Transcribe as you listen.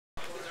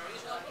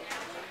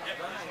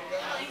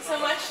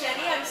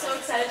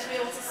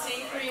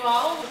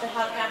the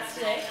Hotcats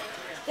today.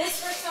 This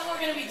first song we're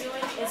going to be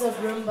doing is a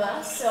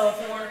rumba, so if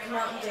you want to come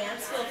out and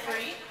dance, feel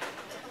free.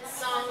 This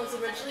song was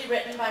originally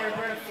written by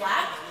Roberta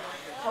Flack.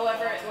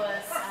 However, it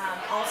was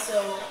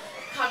also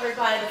covered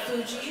by the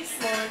Fugees,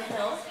 Lauryn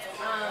Hill.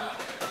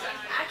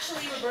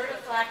 Actually, Roberta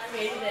Flack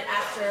created it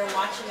after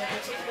watching a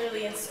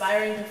particularly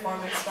inspiring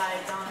performance by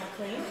Don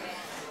McLean.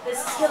 This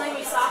is Killing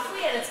Me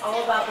Softly, and it's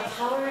all about the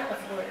power of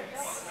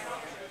words.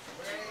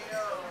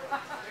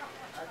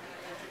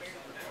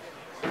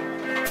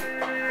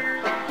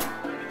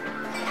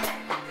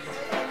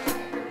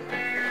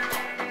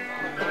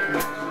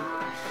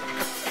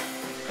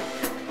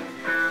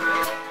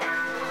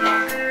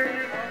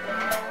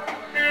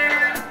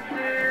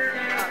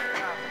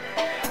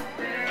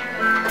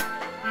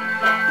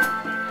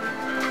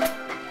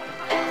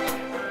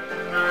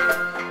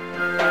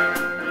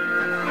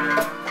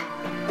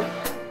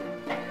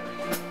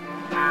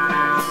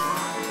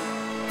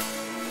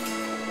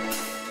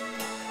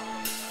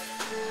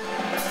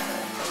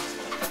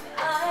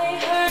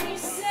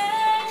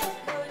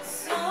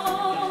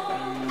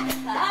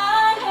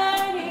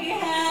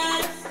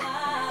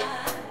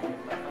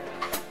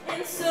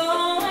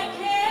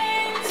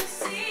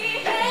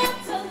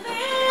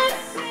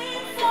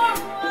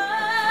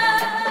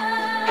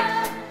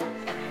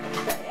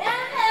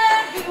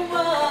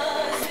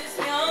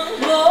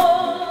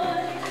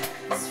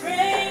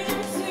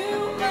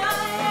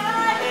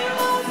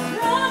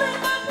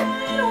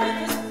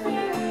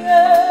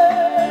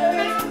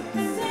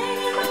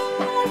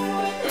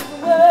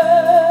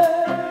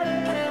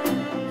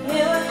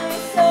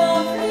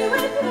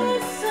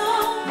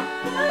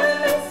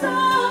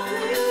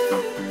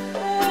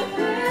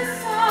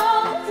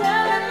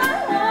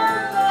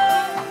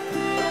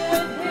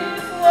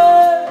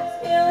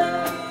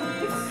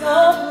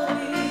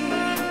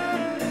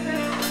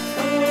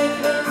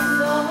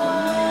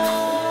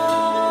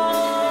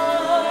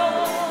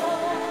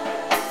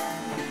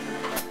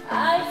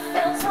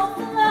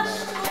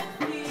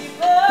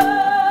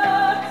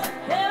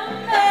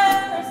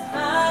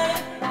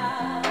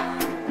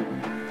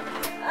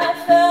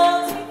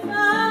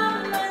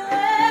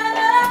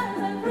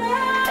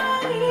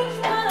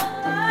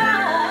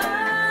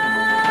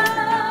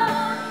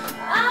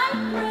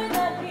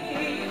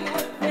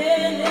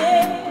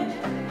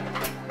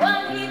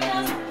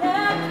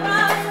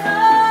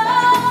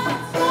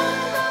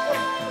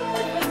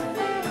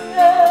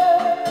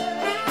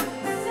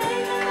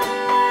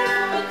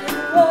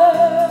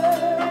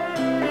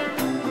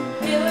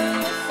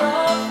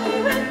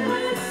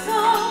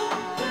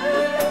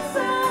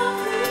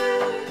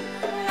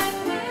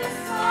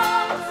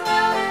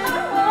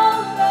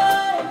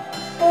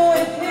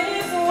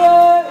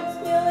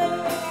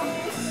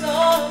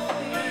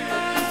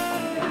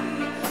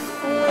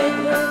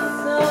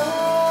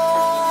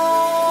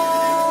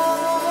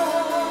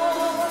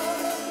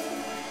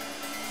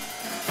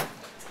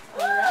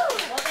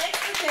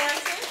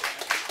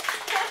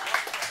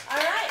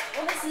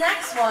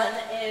 Next one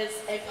is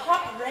a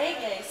pop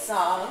reggae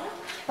song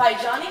by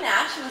Johnny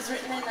Nash. It was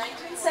written in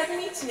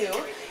 1972.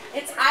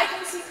 It's I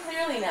Can See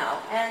Clearly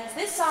Now, and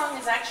this song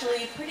is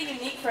actually pretty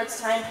unique for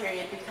its time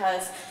period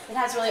because it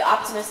has really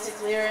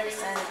optimistic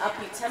lyrics and an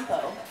upbeat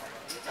tempo.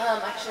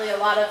 Actually, a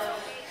lot of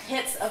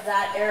hits of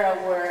that era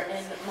were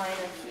in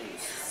minor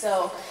keys.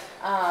 So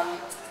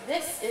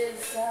this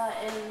is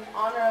in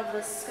honor of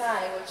the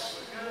sky, which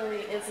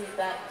really isn't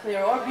that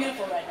clear or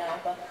beautiful right now,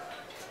 but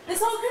this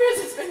whole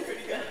cruise has been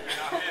pretty good.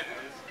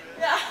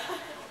 Yeah.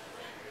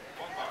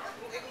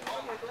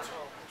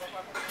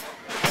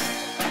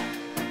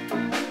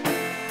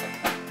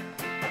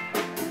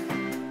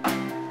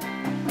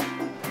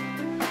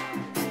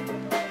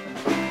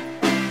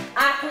 I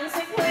can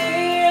see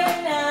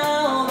clearly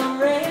now, the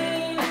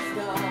rain is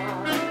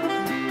gone.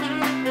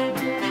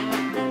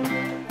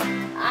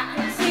 I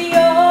can see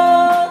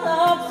all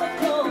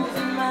obstacles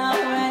in my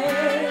way.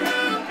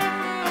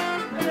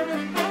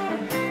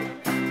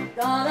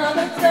 Gone are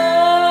the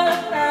dark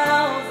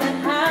clouds that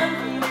had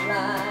me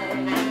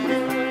blind.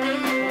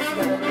 It's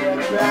gonna be a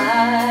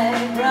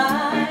bright,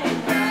 bright,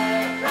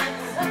 bright, bright,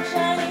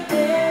 sunshiny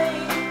day.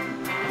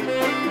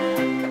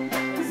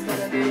 It's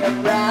gonna be a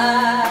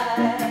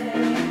bright,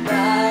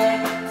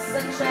 bright,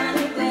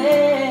 sunshiny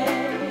day.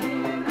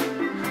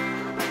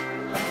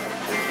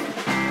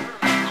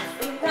 I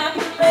think I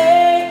can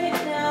make it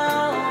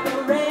now, the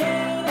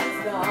rain is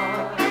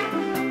gone.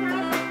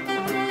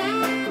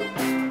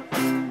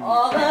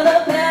 All of the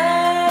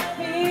bad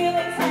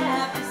feelings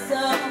have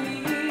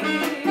disappeared.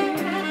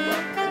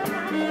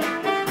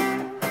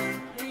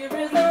 Here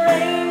is the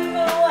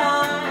rainbow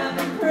I've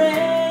been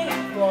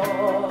praying for.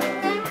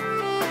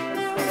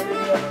 It's gonna be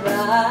a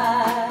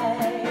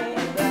bright,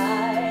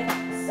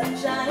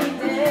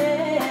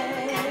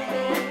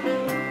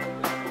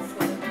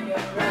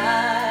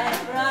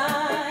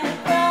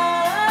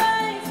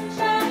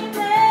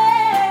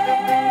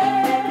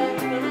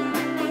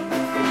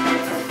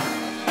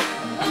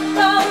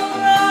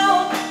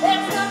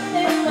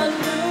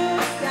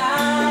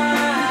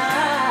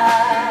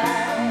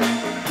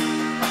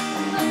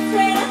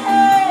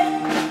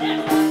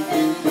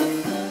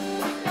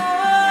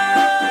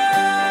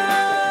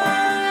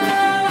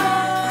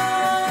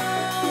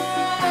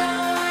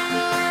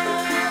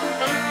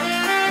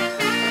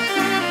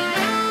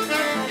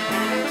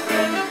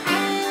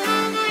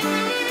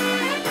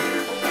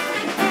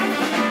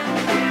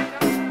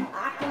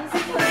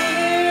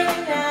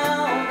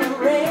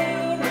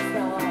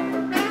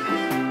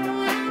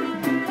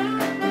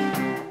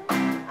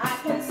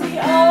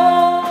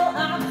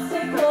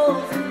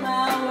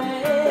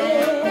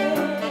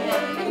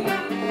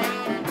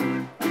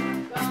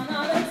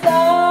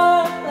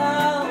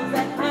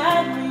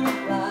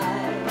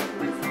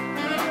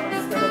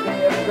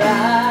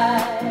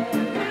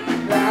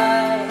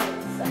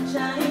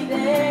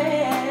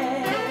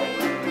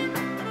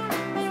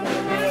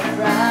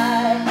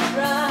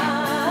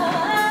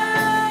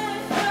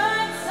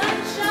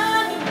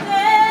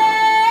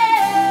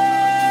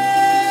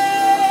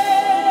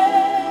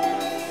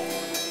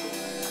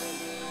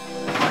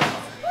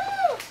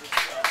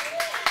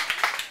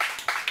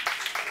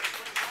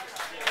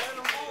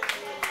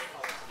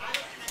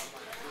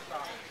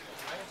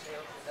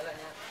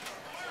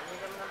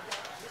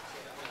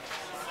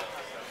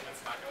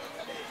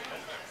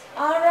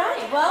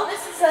 Well,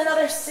 this is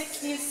another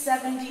 60s,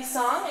 70s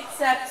song,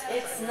 except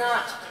it's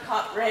not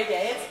pop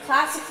reggae, it's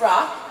classic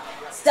rock.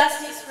 It's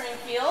Dusty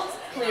Springfield,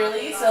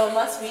 clearly, so it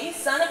must be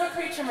Son of a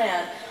Preacher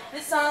Man.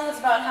 This song is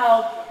about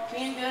how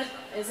being good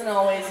isn't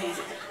always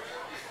easy.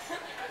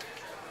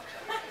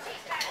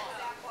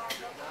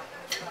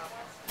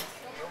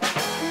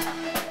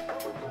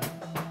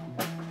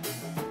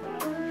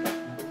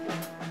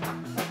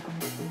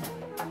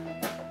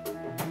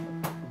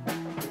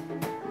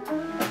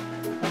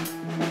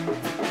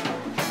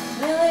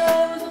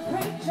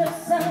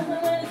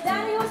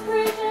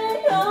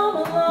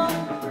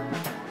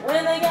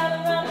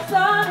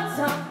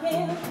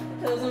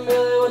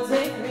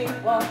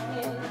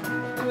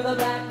 Through the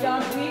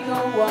backyard we go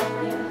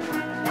walking,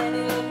 and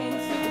he looked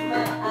into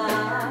my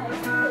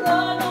eyes.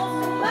 Lord knows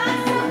to my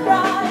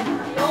surprise,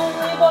 the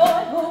only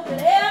boy who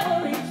could ever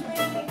reach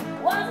me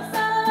was the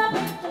son of a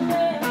preacher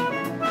man.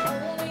 The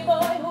only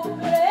boy who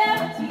could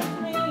ever teach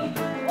me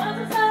was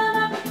the son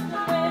of a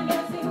preacher man.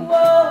 Yes, he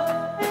was.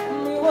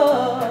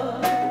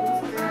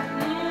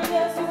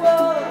 Yes, he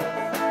was.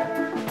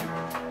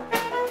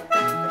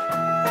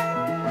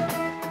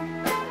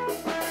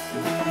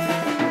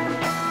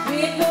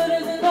 Being good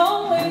isn't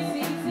always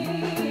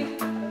easy,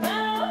 no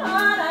matter how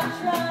hard I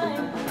try.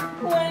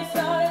 When he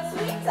started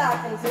sweet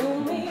talking to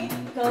me,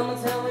 come and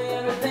tell me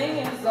everything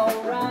is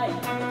alright.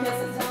 Kiss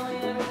and tell me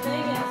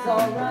everything is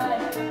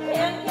alright.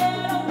 Can't get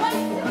away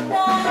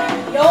tonight.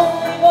 The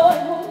only boy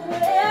who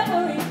could ever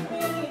reach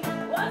me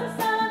was the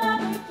son of a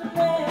preacher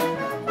man.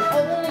 The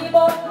only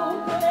boy who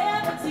could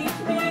ever teach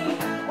me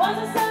was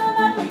the son of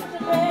a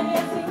preacher man.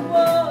 Yes, he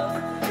was.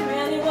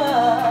 Man, he was.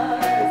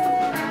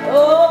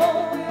 Oh.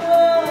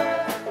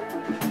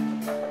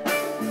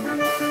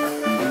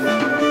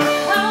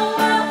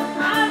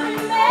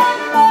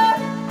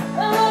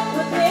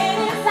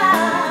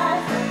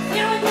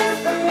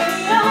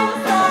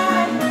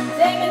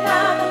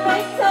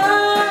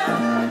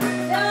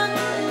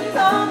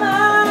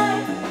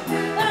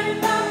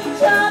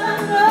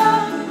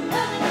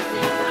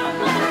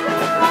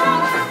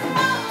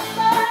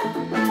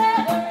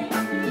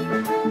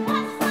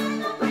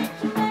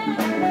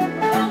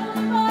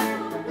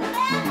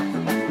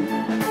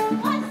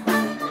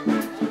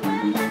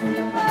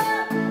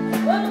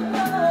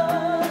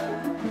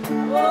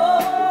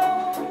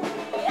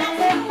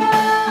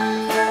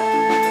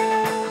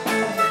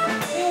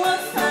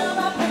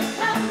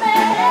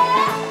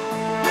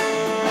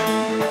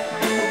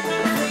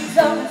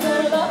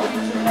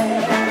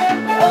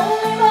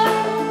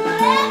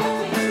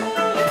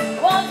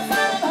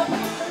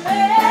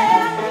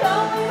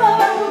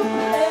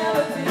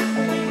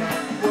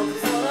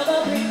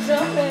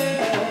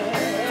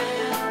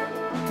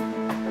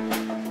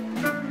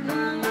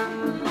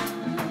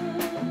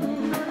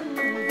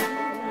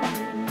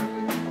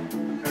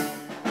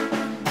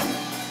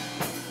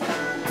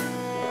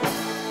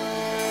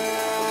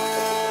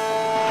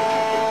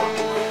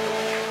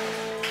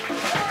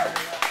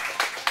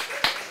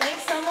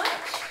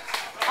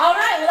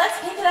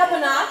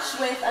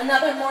 With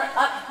another more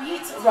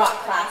upbeat rock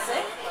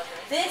classic.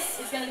 This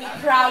is going to be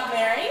Proud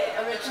Mary,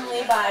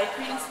 originally by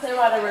Creedence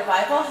Clearwater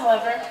Revival.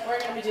 However, we're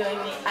going to be doing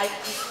the Ike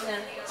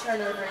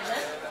Turner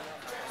version.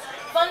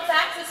 Fun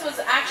fact, this was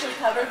actually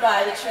covered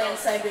by the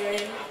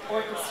Trans-Siberian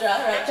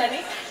Orchestra, right,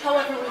 Jenny?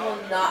 However, we will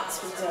not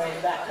be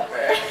doing that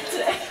cover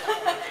today.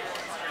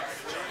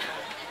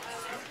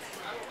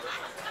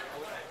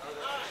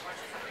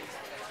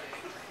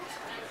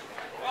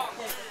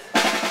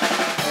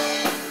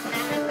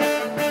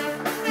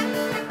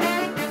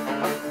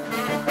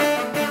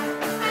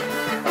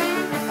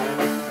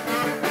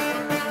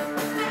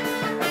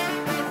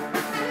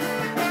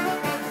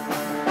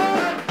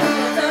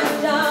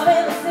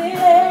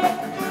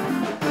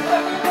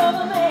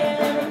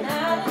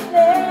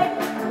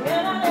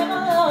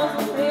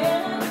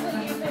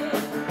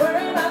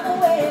 Worry about the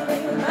way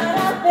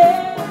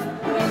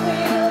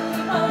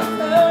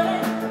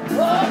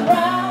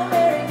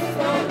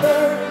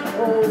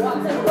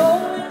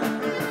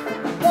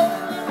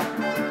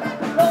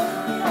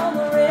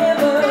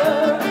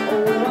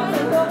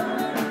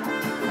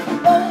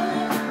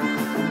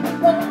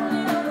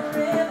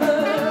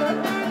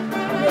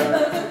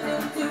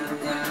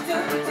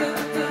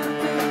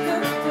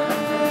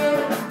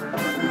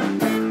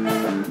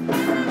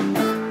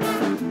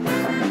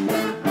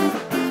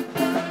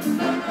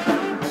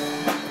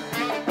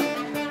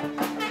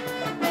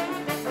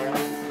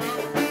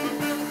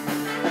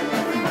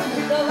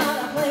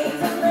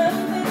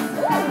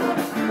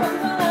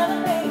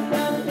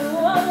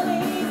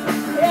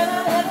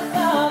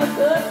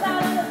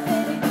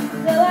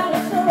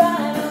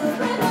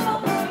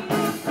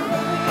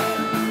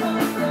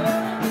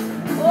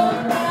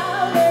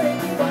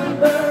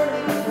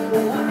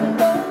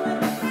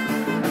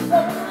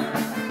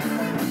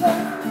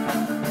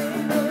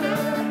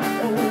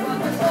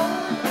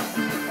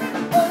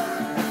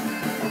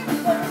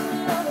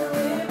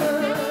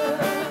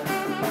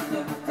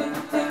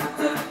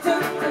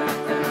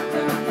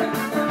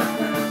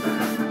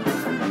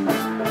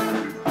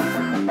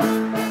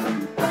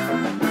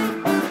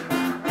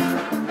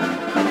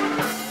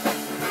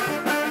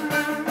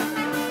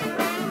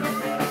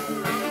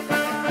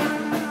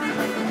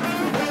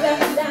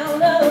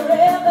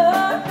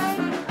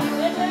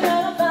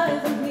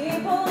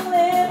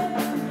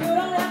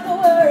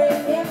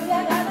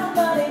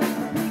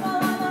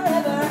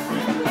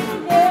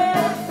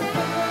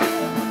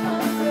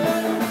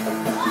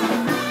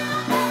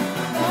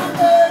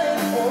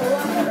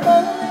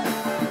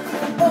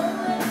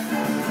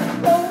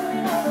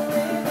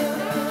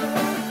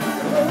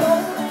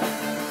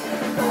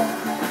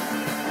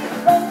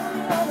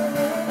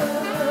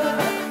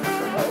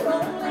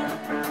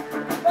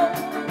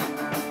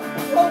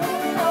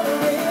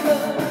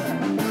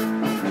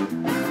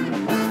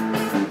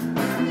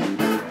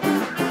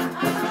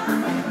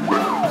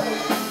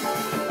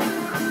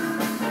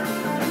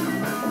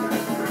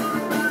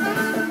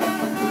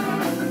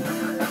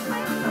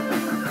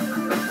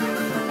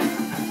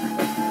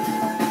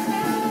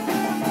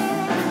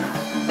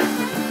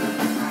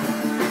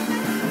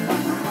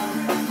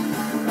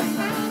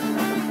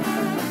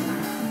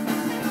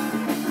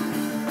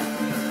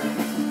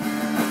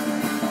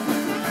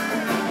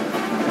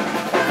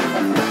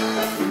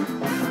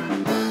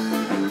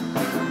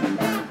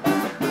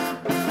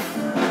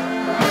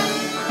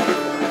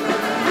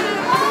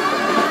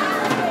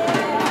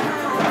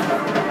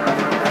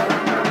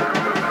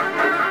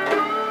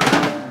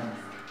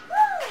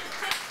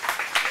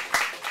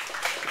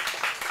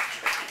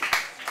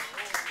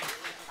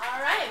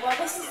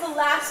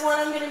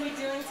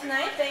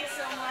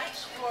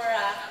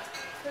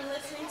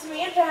listening to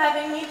me and for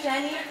having me,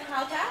 Jenny from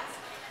HAL.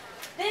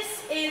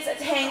 This is a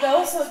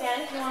tango, so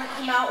again, if you want to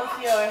come out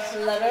with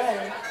your lover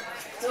and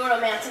do a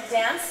romantic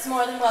dance, it's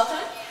more than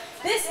welcome.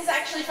 This is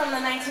actually from the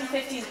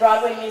 1950s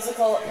Broadway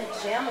musical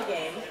Pajama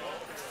Game.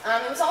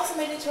 It was also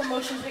made into a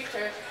motion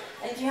picture,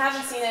 and if you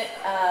haven't seen it,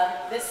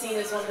 this scene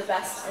is one of the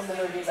best in the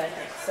movies, I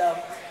think. So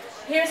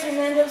here's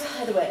Hernando's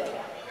Hideaway.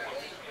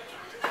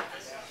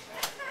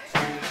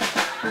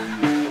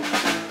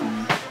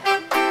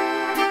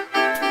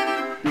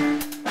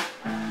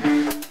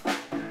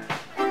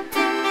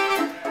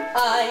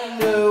 I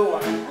know a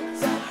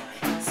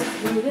dark,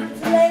 secluded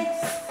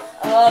place,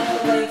 a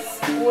place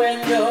where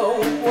no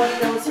one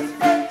knows your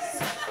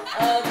face,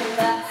 a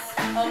glass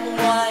of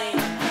wine, a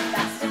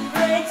fast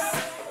embrace.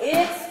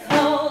 It's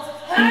called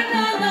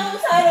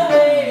Hernando's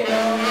Hideaway.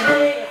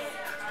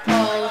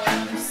 All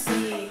you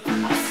see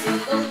are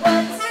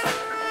silhouettes,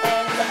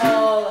 and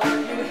all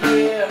you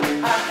hear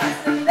are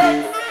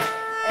castanets,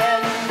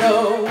 and no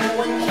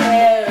one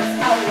cares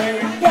how where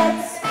it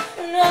gets.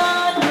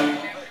 Not in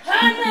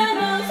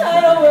Hernando's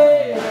Hideaway.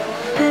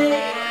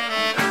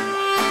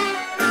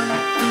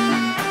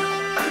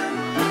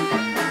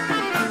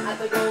 At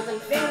the Golden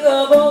Finger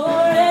Bowl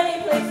or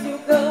any place you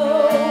go,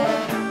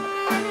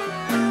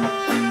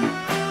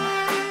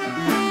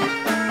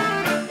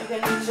 you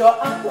can meet your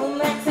Uncle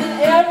Max and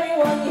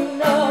everyone you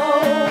know.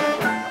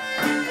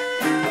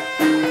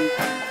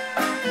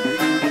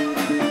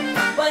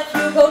 But if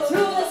you go to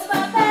the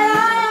spot that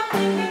I am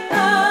thinking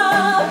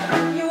of,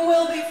 you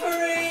will be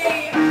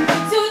free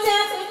to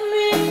dance with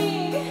me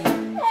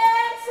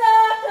and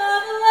talk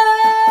of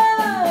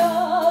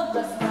love.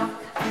 Just knock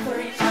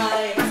 3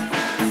 times,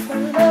 whisper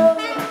low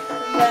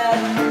that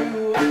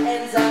you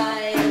and I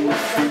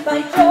were sent by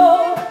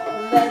Joe.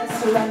 Then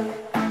strike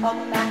a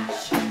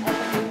match and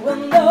you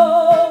will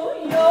know.